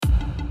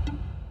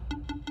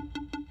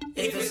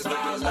If it's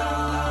about love,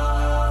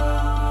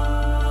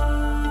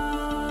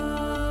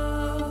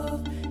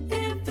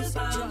 if it's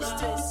about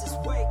justice is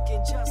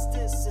waking,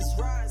 justice is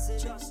rising.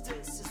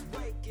 Justice is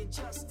waking,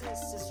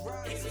 justice is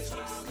rising. If it's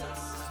about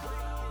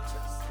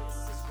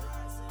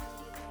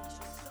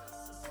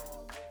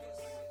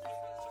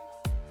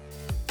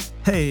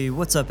Hey,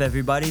 what's up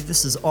everybody?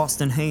 This is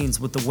Austin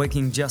Haynes with the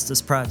Waking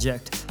Justice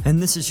Project,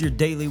 and this is your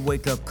daily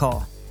wake-up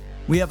call.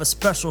 We have a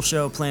special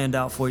show planned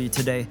out for you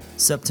today,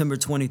 September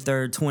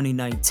 23rd,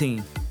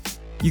 2019.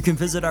 You can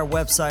visit our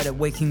website at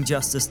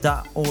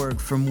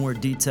wakingjustice.org for more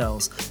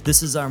details.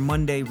 This is our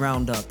Monday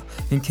roundup.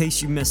 In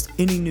case you missed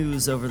any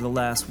news over the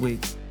last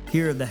week,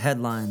 here are the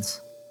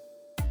headlines.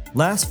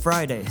 Last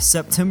Friday,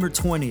 September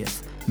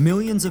 20th,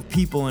 millions of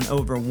people in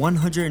over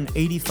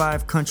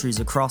 185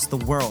 countries across the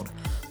world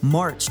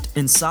marched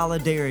in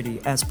solidarity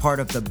as part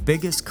of the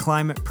biggest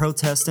climate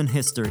protest in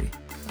history.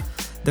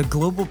 The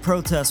global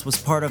protest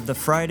was part of the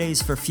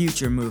Fridays for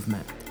Future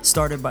movement,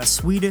 started by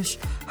Swedish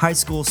high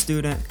school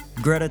student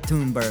Greta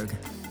Thunberg.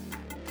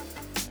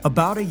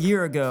 About a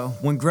year ago,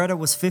 when Greta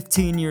was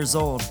 15 years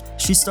old,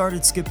 she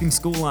started skipping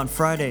school on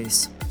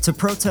Fridays to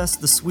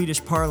protest the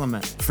Swedish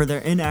parliament for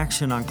their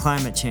inaction on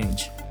climate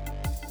change.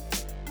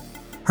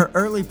 Her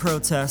early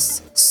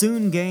protests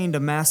soon gained a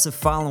massive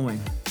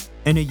following,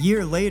 and a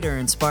year later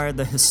inspired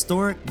the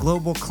historic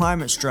global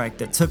climate strike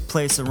that took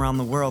place around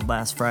the world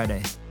last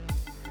Friday.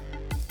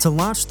 To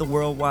launch the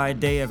worldwide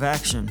day of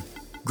action,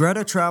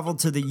 Greta traveled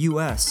to the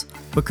US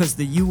because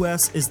the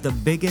US is the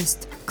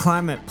biggest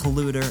climate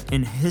polluter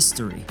in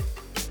history.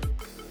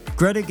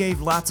 Greta gave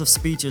lots of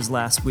speeches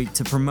last week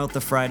to promote the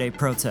Friday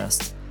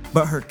protest,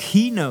 but her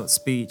keynote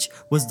speech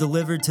was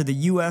delivered to the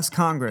US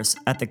Congress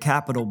at the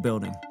Capitol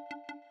building.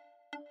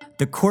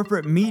 The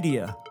corporate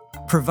media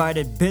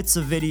provided bits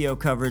of video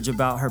coverage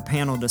about her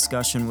panel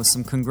discussion with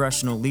some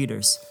congressional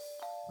leaders,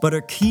 but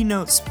her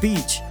keynote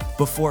speech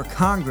before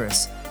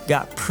Congress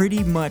got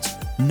pretty much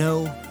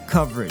no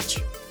coverage.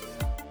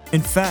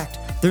 In fact,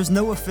 there's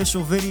no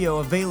official video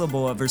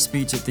available of her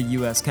speech at the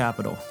US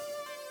Capitol.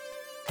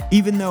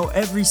 Even though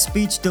every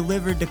speech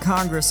delivered to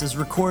Congress is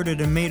recorded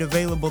and made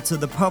available to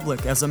the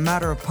public as a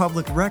matter of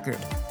public record.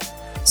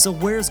 So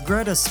where's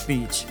Greta's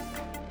speech?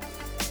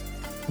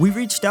 We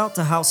reached out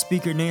to House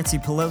Speaker Nancy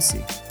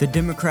Pelosi, the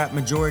Democrat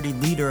majority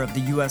leader of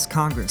the US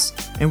Congress,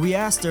 and we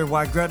asked her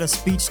why Greta's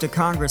speech to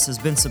Congress has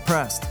been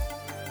suppressed.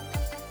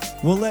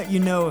 We'll let you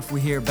know if we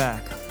hear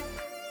back.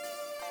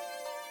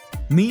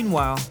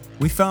 Meanwhile,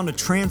 we found a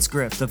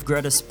transcript of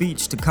Greta's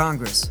speech to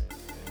Congress,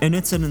 and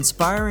it's an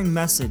inspiring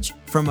message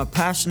from a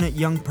passionate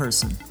young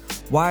person,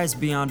 wise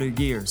beyond her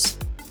years.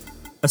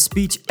 A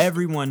speech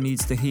everyone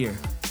needs to hear.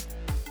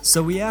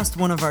 So we asked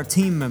one of our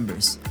team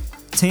members,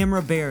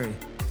 Tamara Berry,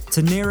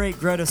 to narrate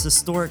Greta's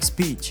historic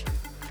speech,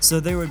 so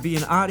there would be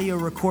an audio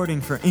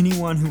recording for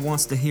anyone who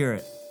wants to hear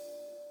it.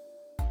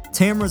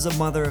 Tamara's a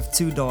mother of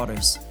 2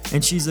 daughters,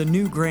 and she's a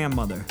new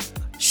grandmother.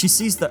 She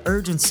sees the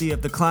urgency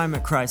of the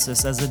climate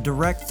crisis as a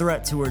direct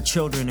threat to her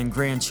children and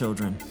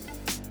grandchildren.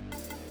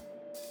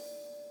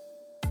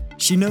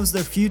 She knows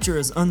their future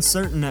is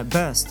uncertain at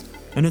best,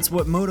 and it's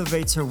what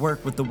motivates her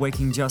work with the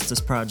Waking Justice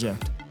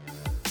Project.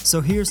 So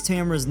here's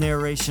Tamara's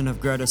narration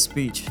of Greta's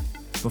speech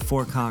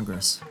before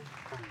Congress.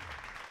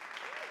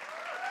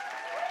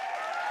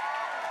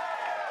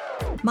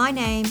 My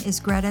name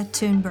is Greta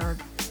Thunberg.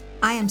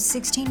 I am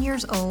 16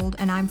 years old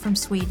and I'm from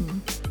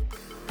Sweden.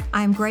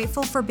 I am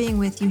grateful for being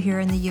with you here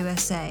in the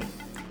USA,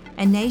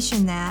 a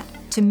nation that,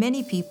 to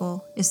many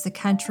people, is the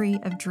country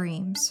of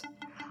dreams.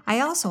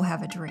 I also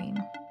have a dream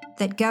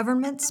that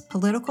governments,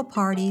 political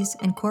parties,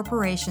 and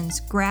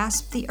corporations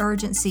grasp the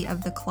urgency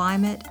of the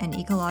climate and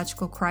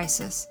ecological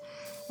crisis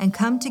and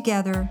come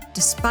together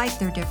despite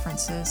their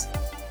differences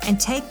and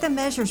take the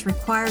measures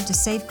required to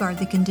safeguard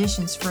the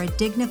conditions for a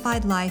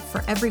dignified life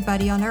for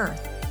everybody on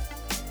Earth.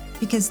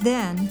 Because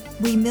then,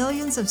 we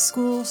millions of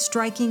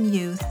school-striking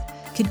youth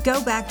could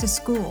go back to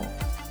school.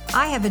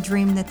 I have a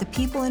dream that the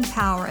people in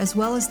power, as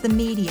well as the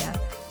media,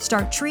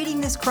 start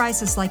treating this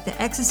crisis like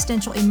the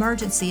existential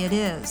emergency it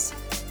is,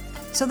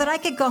 so that I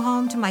could go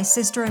home to my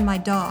sister and my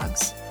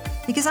dogs,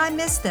 because I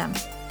miss them.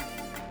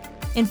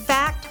 In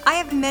fact, I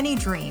have many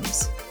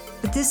dreams,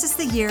 but this is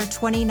the year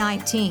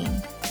 2019.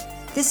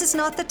 This is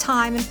not the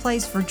time and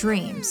place for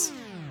dreams.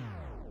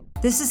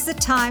 This is the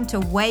time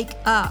to wake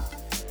up.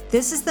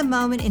 This is the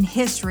moment in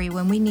history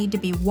when we need to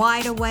be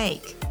wide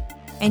awake.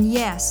 And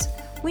yes,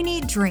 we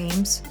need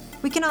dreams.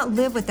 We cannot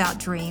live without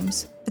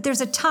dreams, but there's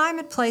a time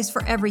and place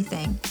for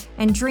everything,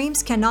 and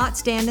dreams cannot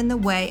stand in the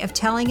way of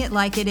telling it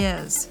like it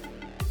is.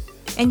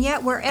 And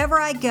yet, wherever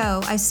I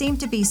go, I seem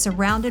to be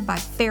surrounded by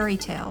fairy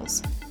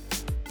tales.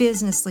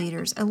 Business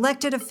leaders,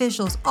 elected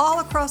officials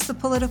all across the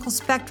political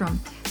spectrum,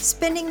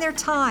 spending their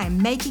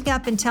time making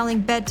up and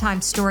telling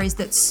bedtime stories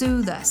that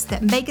soothe us,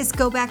 that make us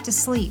go back to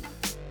sleep.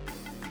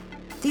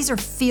 These are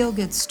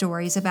feel-good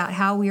stories about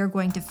how we are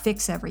going to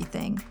fix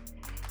everything,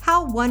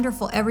 how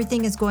wonderful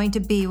everything is going to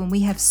be when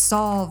we have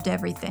solved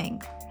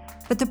everything.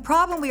 But the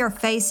problem we are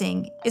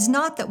facing is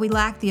not that we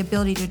lack the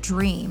ability to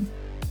dream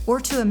or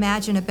to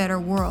imagine a better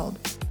world.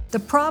 The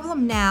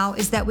problem now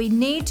is that we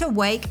need to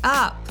wake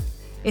up.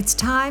 It's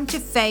time to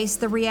face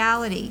the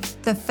reality,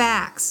 the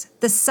facts,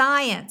 the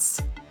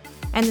science.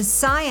 And the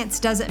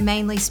science doesn't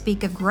mainly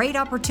speak of great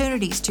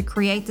opportunities to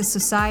create the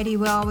society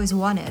we always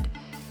wanted.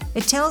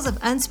 It tells of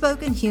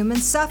unspoken human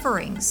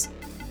sufferings,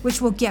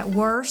 which will get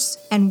worse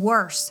and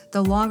worse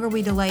the longer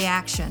we delay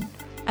action,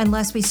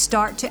 unless we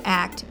start to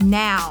act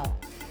now.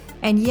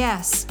 And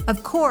yes,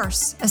 of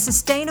course, a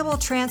sustainable,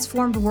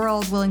 transformed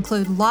world will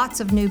include lots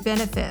of new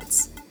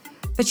benefits.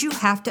 But you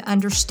have to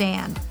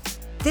understand,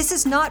 this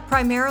is not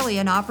primarily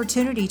an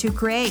opportunity to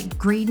create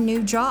green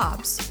new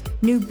jobs,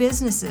 new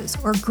businesses,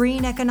 or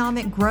green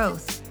economic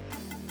growth.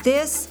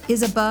 This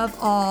is above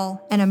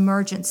all an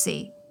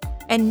emergency,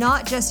 and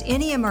not just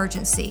any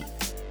emergency.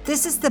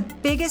 This is the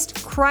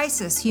biggest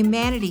crisis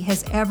humanity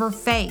has ever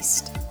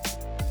faced.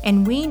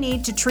 And we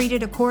need to treat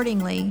it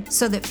accordingly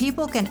so that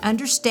people can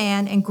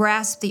understand and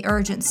grasp the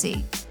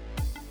urgency.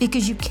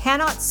 Because you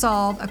cannot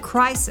solve a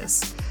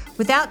crisis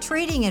without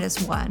treating it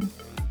as one.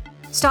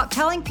 Stop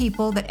telling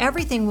people that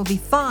everything will be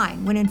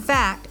fine when in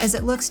fact, as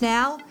it looks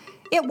now,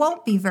 it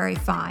won't be very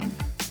fine.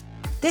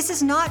 This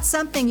is not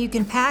something you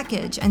can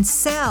package and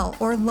sell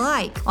or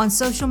like on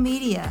social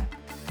media.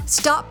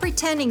 Stop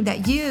pretending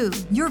that you,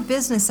 your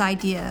business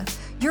idea,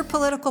 your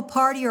political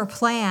party or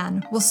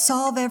plan will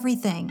solve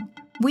everything.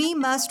 We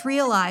must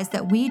realize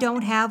that we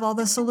don't have all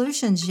the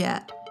solutions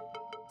yet.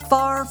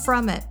 Far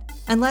from it,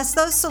 unless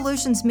those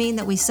solutions mean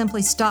that we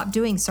simply stop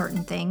doing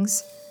certain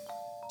things.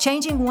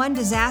 Changing one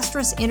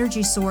disastrous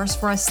energy source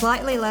for a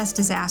slightly less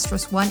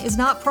disastrous one is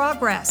not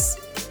progress.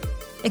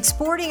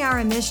 Exporting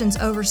our emissions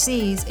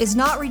overseas is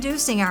not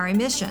reducing our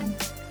emission.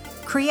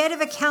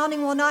 Creative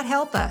accounting will not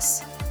help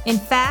us. In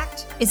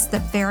fact, it's the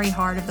very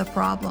heart of the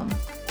problem.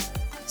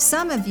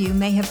 Some of you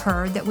may have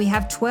heard that we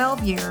have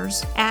 12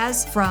 years,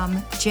 as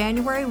from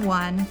January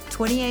 1,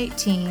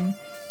 2018,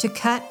 to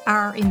cut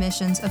our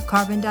emissions of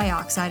carbon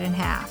dioxide in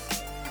half.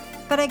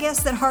 But I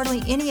guess that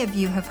hardly any of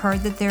you have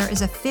heard that there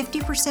is a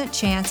 50%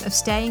 chance of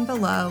staying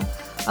below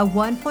a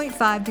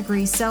 1.5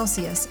 degrees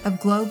Celsius of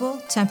global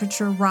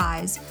temperature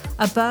rise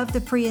above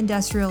the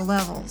pre-industrial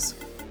levels.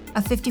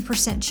 A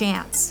 50%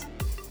 chance.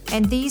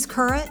 And these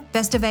current,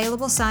 best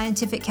available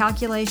scientific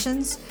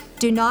calculations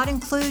do not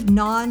include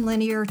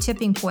non-linear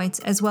tipping points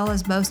as well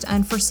as most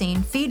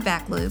unforeseen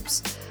feedback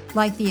loops,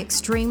 like the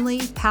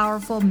extremely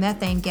powerful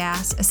methane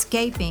gas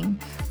escaping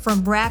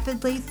from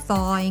rapidly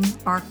thawing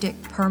Arctic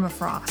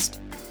permafrost,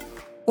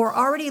 or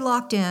already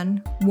locked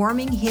in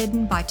warming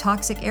hidden by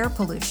toxic air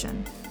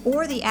pollution,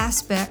 or the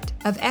aspect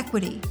of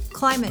equity,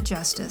 climate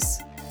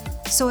justice.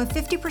 So a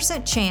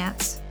 50%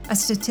 chance, a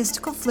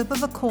statistical flip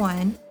of a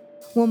coin,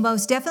 will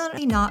most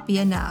definitely not be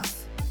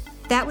enough.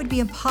 That would be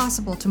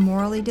impossible to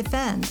morally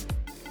defend.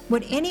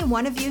 Would any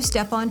one of you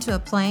step onto a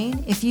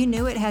plane if you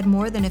knew it had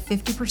more than a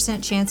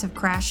 50% chance of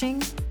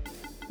crashing?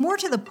 More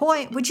to the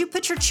point, would you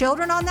put your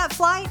children on that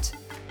flight?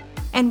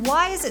 And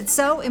why is it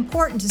so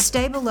important to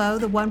stay below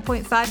the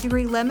 1.5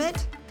 degree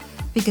limit?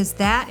 Because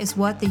that is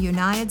what the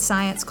United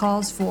Science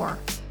calls for,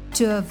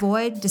 to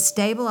avoid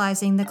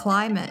destabilizing the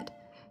climate,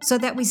 so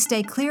that we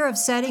stay clear of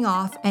setting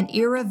off an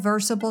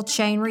irreversible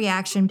chain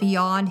reaction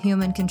beyond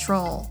human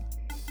control.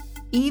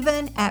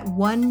 Even at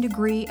 1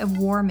 degree of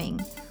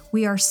warming,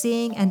 we are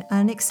seeing an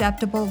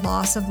unacceptable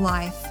loss of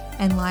life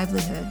and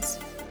livelihoods.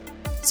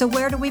 So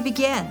where do we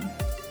begin?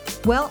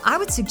 Well, I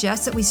would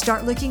suggest that we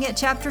start looking at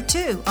Chapter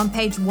 2 on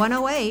page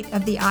 108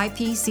 of the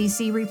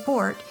IPCC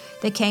report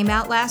that came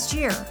out last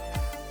year.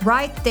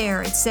 Right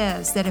there it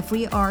says that if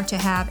we are to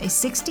have a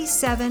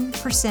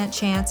 67%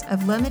 chance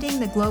of limiting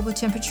the global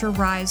temperature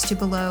rise to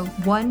below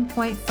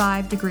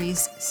 1.5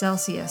 degrees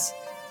Celsius,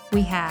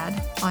 we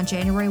had, on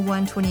January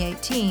 1,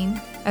 2018,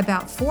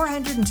 about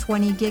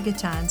 420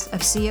 gigatons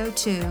of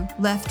CO2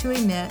 left to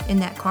emit in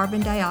that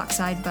carbon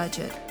dioxide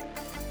budget.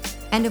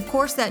 And of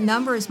course that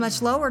number is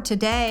much lower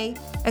today,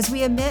 as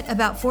we emit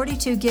about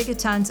 42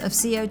 gigatons of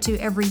CO2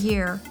 every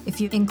year if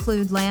you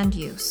include land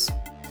use.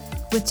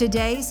 With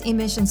today's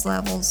emissions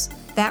levels,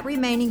 that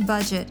remaining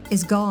budget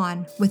is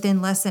gone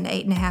within less than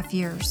 8.5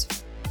 years.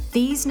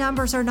 These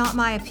numbers are not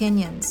my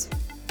opinions.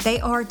 They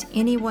aren't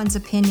anyone's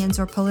opinions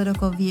or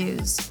political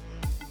views.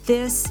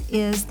 This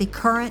is the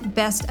current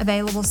best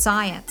available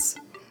science,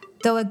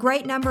 though a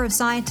great number of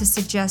scientists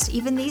suggest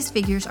even these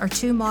figures are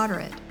too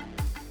moderate.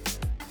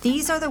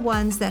 These are the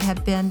ones that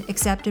have been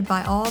accepted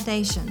by all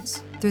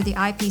nations through the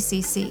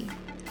IPCC.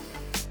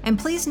 And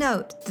please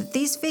note that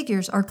these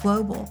figures are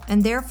global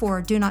and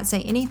therefore do not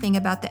say anything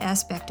about the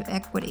aspect of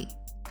equity,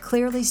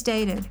 clearly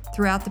stated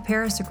throughout the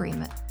Paris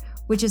Agreement,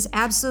 which is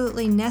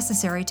absolutely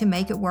necessary to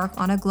make it work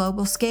on a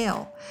global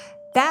scale.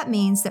 That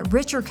means that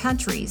richer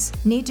countries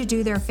need to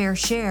do their fair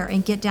share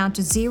and get down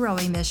to zero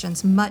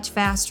emissions much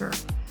faster,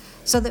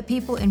 so that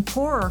people in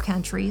poorer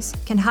countries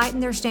can heighten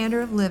their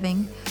standard of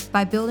living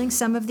by building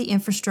some of the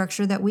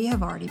infrastructure that we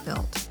have already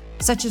built,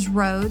 such as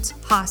roads,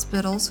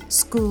 hospitals,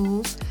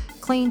 schools,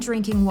 clean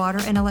drinking water,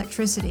 and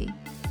electricity.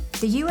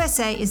 The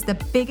USA is the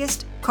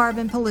biggest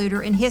carbon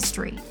polluter in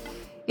history.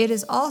 It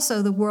is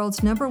also the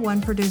world's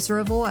 #1 producer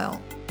of oil.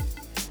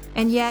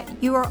 And yet,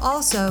 you are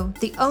also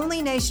the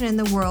only nation in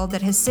the world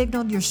that has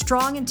signaled your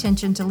strong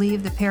intention to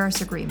leave the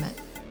Paris Agreement.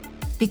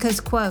 Because,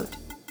 quote,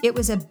 it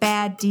was a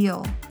bad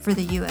deal for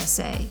the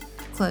USA,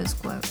 close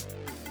quote.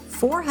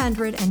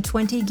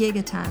 420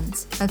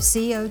 gigatons of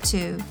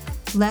CO2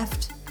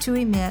 left to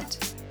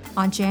emit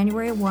on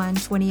January 1,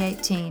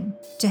 2018,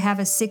 to have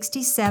a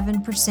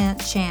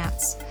 67%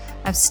 chance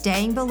of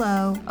staying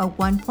below a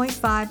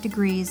 1.5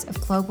 degrees of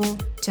global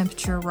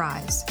temperature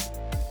rise.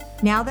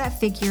 Now that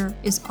figure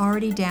is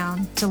already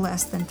down to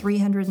less than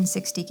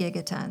 360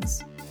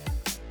 gigatons.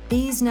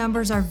 These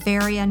numbers are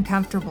very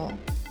uncomfortable,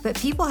 but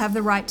people have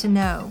the right to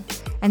know,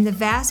 and the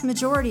vast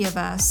majority of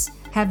us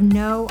have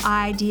no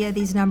idea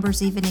these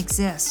numbers even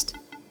exist.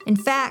 In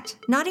fact,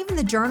 not even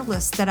the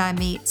journalists that I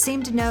meet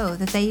seem to know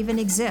that they even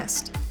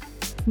exist,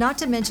 not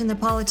to mention the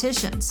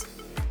politicians.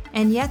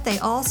 And yet they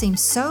all seem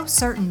so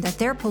certain that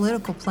their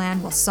political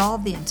plan will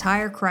solve the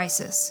entire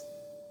crisis.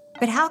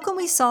 But how can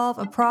we solve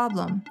a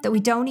problem that we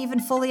don't even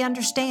fully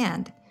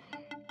understand?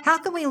 How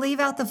can we leave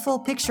out the full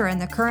picture in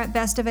the current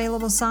best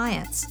available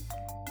science?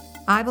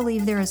 I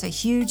believe there is a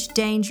huge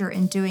danger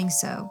in doing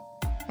so.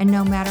 And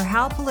no matter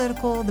how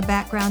political the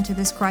background to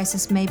this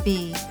crisis may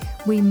be,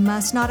 we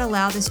must not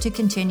allow this to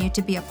continue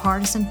to be a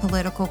partisan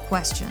political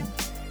question.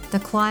 The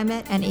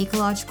climate and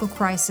ecological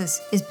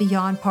crisis is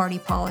beyond party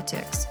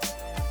politics.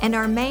 And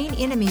our main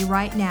enemy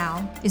right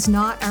now is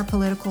not our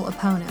political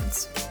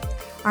opponents.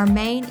 Our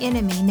main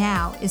enemy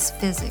now is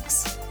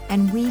physics,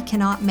 and we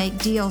cannot make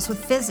deals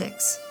with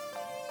physics.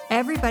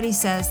 Everybody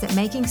says that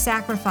making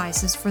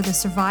sacrifices for the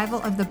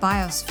survival of the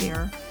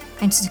biosphere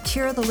and to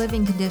secure the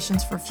living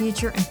conditions for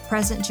future and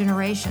present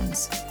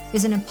generations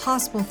is an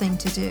impossible thing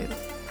to do.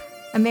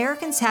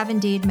 Americans have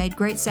indeed made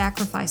great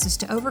sacrifices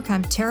to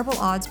overcome terrible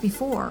odds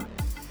before.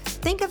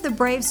 Think of the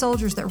brave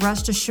soldiers that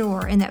rushed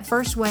ashore in that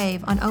first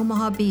wave on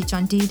Omaha Beach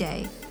on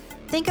D-Day.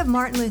 Think of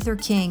Martin Luther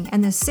King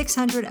and the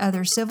 600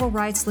 other civil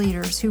rights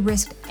leaders who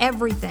risked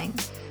everything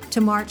to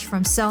march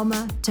from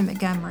Selma to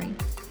Montgomery.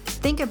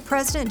 Think of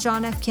President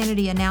John F.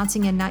 Kennedy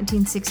announcing in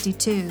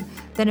 1962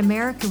 that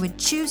America would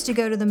choose to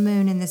go to the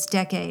moon in this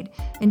decade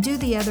and do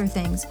the other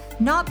things,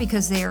 not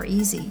because they are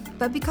easy,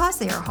 but because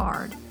they are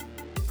hard.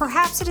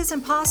 Perhaps it is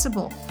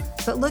impossible,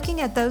 but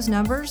looking at those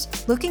numbers,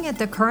 looking at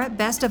the current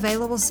best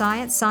available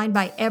science signed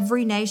by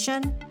every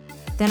nation,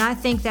 then I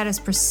think that is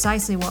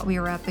precisely what we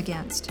are up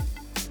against.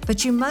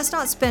 But you must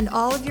not spend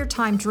all of your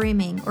time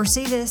dreaming or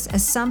see this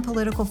as some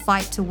political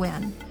fight to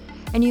win.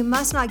 And you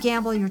must not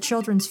gamble your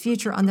children's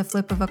future on the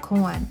flip of a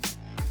coin.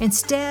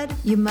 Instead,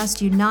 you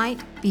must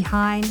unite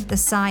behind the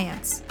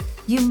science.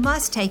 You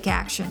must take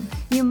action.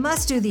 You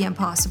must do the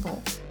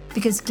impossible,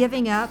 because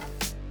giving up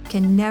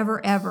can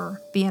never,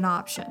 ever be an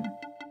option.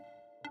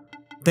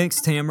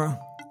 Thanks, Tamara,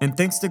 and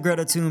thanks to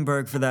Greta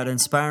Thunberg for that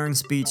inspiring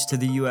speech to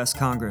the U.S.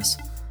 Congress.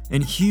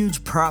 And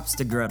huge props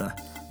to Greta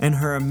and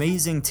her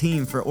amazing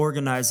team for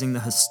organizing the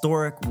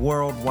historic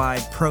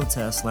worldwide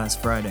protest last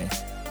Friday.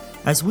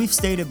 As we've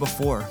stated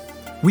before,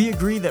 we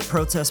agree that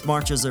protest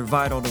marches are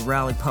vital to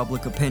rally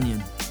public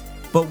opinion,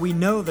 but we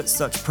know that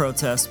such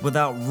protests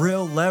without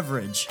real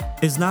leverage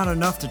is not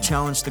enough to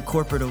challenge the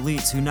corporate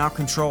elites who now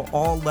control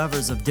all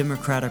levers of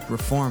democratic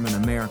reform in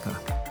America.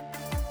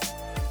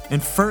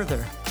 And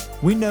further,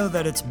 we know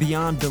that it's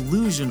beyond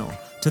delusional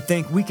to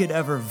think we could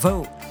ever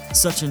vote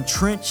such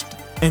entrenched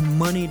and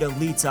moneyed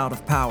elites out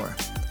of power.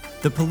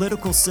 The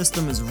political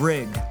system is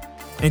rigged,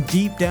 and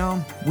deep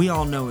down, we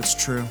all know it's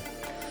true.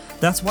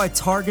 That's why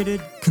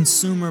targeted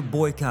consumer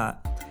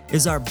boycott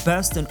is our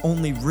best and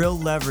only real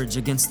leverage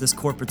against this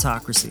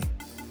corporatocracy.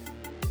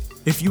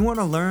 If you want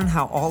to learn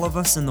how all of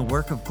us in the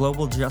work of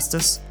global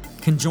justice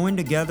can join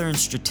together in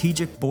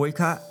strategic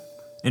boycott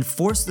and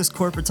force this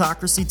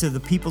corporatocracy to the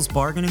people's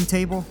bargaining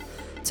table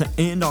to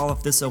end all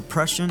of this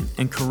oppression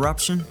and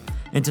corruption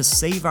and to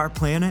save our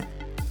planet,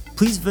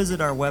 please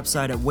visit our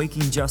website at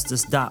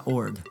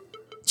wakingjustice.org.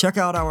 Check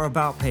out our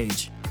About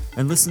page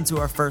and listen to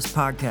our first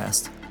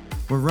podcast.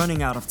 We're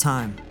running out of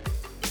time.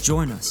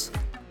 Join us.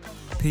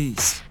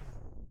 Peace.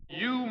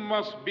 You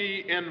must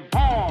be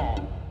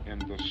involved in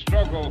the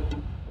struggle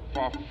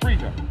for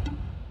freedom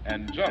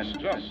and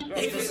justice.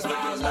 If it's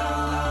about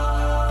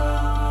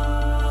love,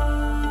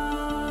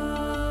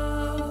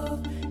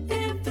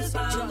 if it's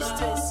about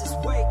justice is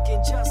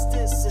waking,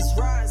 justice is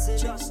rising.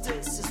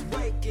 Justice is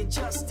waking,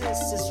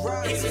 justice is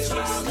rising. If it's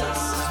about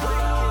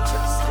love,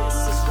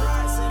 justice is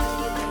rising.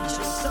 And it ain't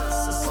just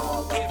us, it's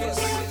all of us.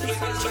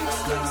 Justice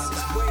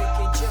is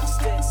waking,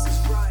 justice is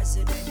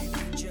rising. And it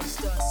ain't just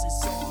us,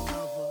 it's all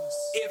of us.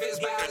 If it's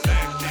about love,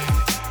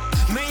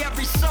 May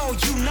every soul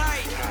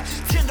unite,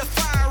 tend the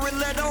fire and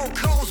let old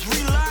coals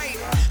relight.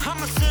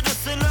 I'm a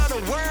citizen of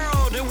the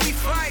world and we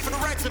fight for the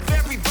rights of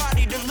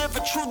everybody to live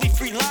a truly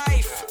free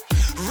life.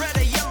 Red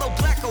or yellow,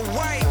 black or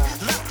white,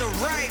 left or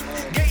right,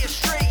 gay or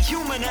straight,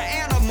 human or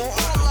animal,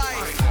 all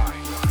life.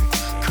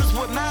 Cause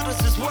what matters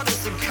is what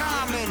is in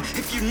common.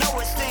 If you know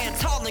it, stand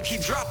tall and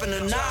keep dropping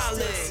the knowledge.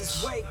 justice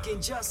is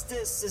waking,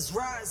 justice is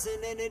rising.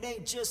 And it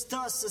ain't just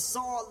us, it's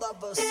all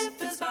of us.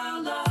 If it's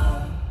about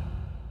love.